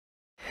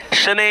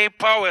Shanae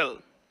Powell.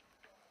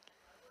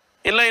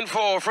 In lane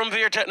 4 from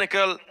Veer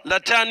Technical,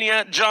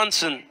 Latanya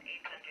Johnson.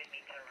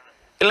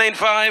 In lane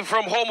 5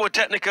 from Holmwood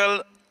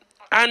Technical,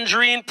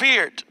 Andrene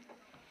Peart.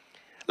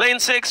 Lane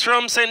 6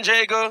 from St.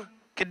 Jago,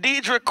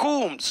 Khadidra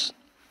Coombs.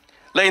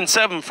 Lane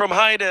 7 from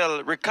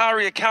Hydel,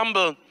 Ricaria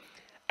Campbell.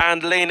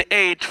 And lane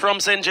 8 from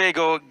St.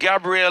 Jago,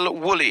 Gabrielle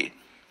Woolley.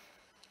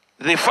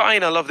 The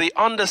final of the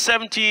under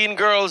 17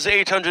 girls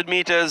 800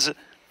 meters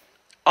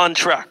on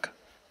track.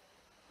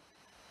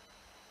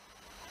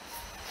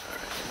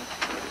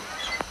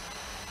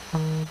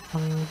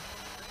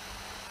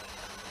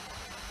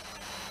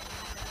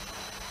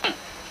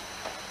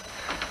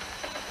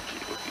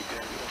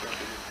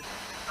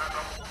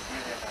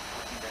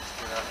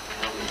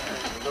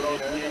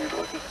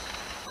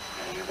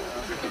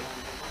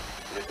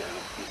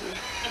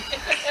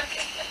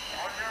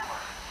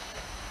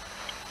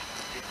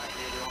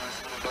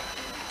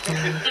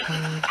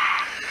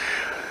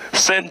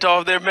 Sent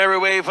off their merry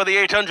way for the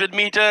 800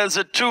 meters,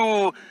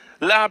 2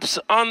 laps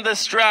on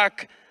this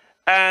track,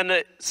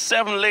 and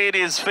 7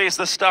 ladies face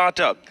the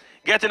startup.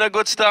 Getting a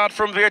good start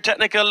from Veer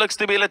Technical looks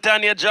to be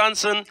Latanya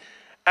Johnson,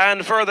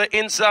 and further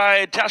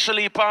inside, Tasha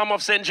Lee Palm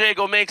of St.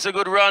 Jago makes a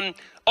good run.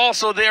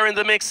 Also there in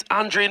the mix,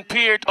 Andrene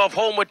Peart of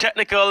Holmwood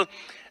Technical,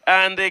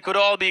 and they could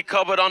all be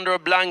covered under a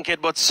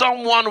blanket, but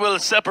someone will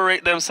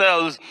separate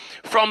themselves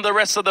from the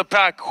rest of the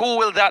pack. Who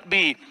will that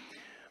be?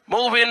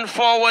 Moving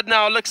forward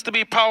now, looks to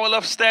be Powell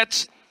of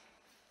Stets.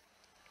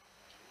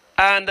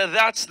 And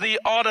that's the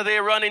order they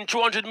run in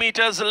 200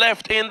 meters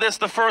left in this,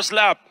 the first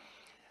lap.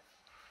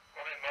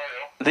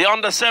 The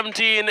under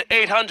 17,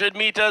 800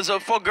 meters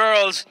for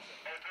girls.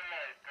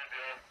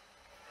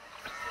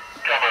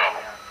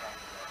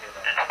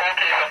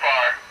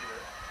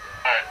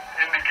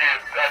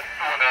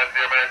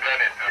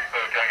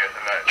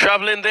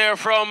 Traveling there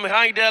from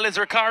Hydel is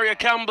Ricaria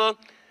Campbell,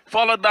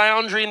 followed by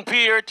Andrene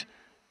Peart.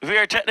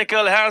 Veer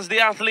Technical has the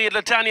athlete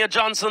Latanya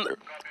Johnson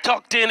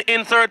tucked in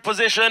 3rd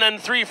position, and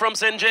 3 from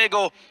St.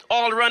 Jago,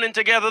 all running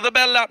together. The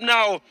bell lap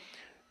now,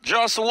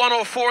 just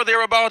 1:04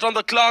 thereabout on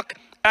the clock,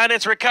 and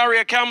it's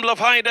Ricaria Campbell of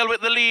Hydel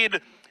with the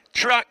lead,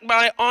 tracked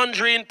by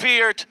Andrene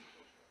Peart.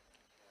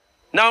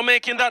 Now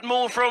making that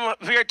move from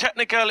Veer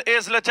Technical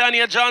is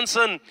Latanya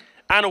Johnson,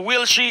 and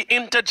will she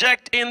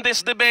interject in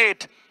this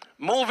debate?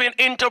 Moving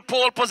into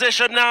pole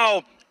position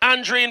now,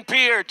 Andrene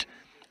Peart,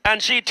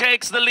 and she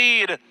takes the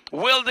lead.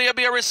 Will there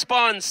be a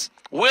response?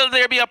 Will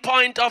there be a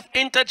point of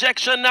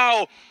interjection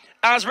now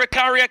as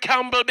Ricaria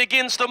Campbell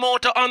begins to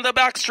motor on the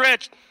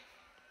backstretch?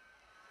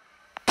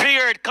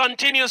 Peart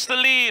continues to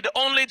lead,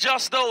 only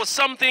just though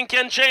something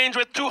can change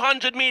with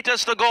 200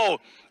 meters to go.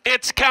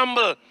 It's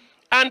Campbell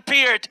and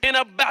Peart in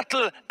a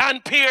battle,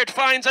 and Peart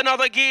finds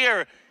another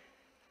gear.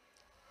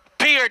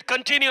 Peart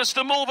continues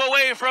to move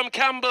away from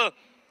Campbell.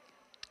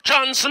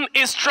 Johnson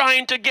is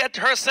trying to get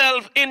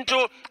herself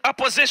into a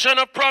position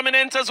of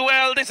prominence as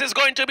well. This is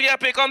going to be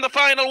epic on the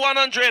final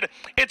 100.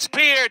 It's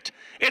Peart,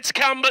 it's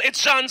Campbell,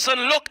 it's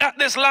Johnson. Look at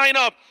this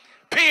lineup.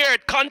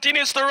 Peart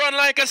continues to run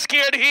like a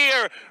scared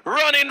hare,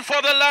 running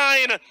for the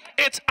line.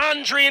 It's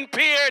Andrene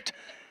Peart,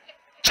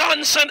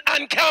 Johnson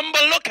and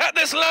Campbell. Look at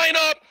this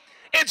lineup.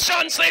 It's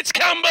Johnson, it's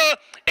Campbell,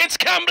 it's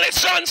Campbell,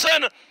 it's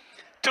Johnson.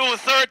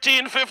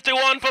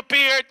 2:13.51 for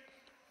Peart.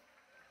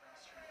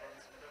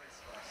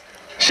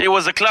 She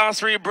was a Class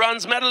 3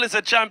 bronze medalist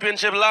at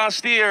championship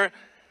last year,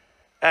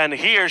 and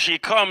here she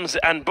comes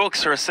and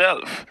books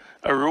herself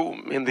a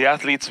room in the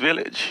athletes'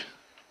 village.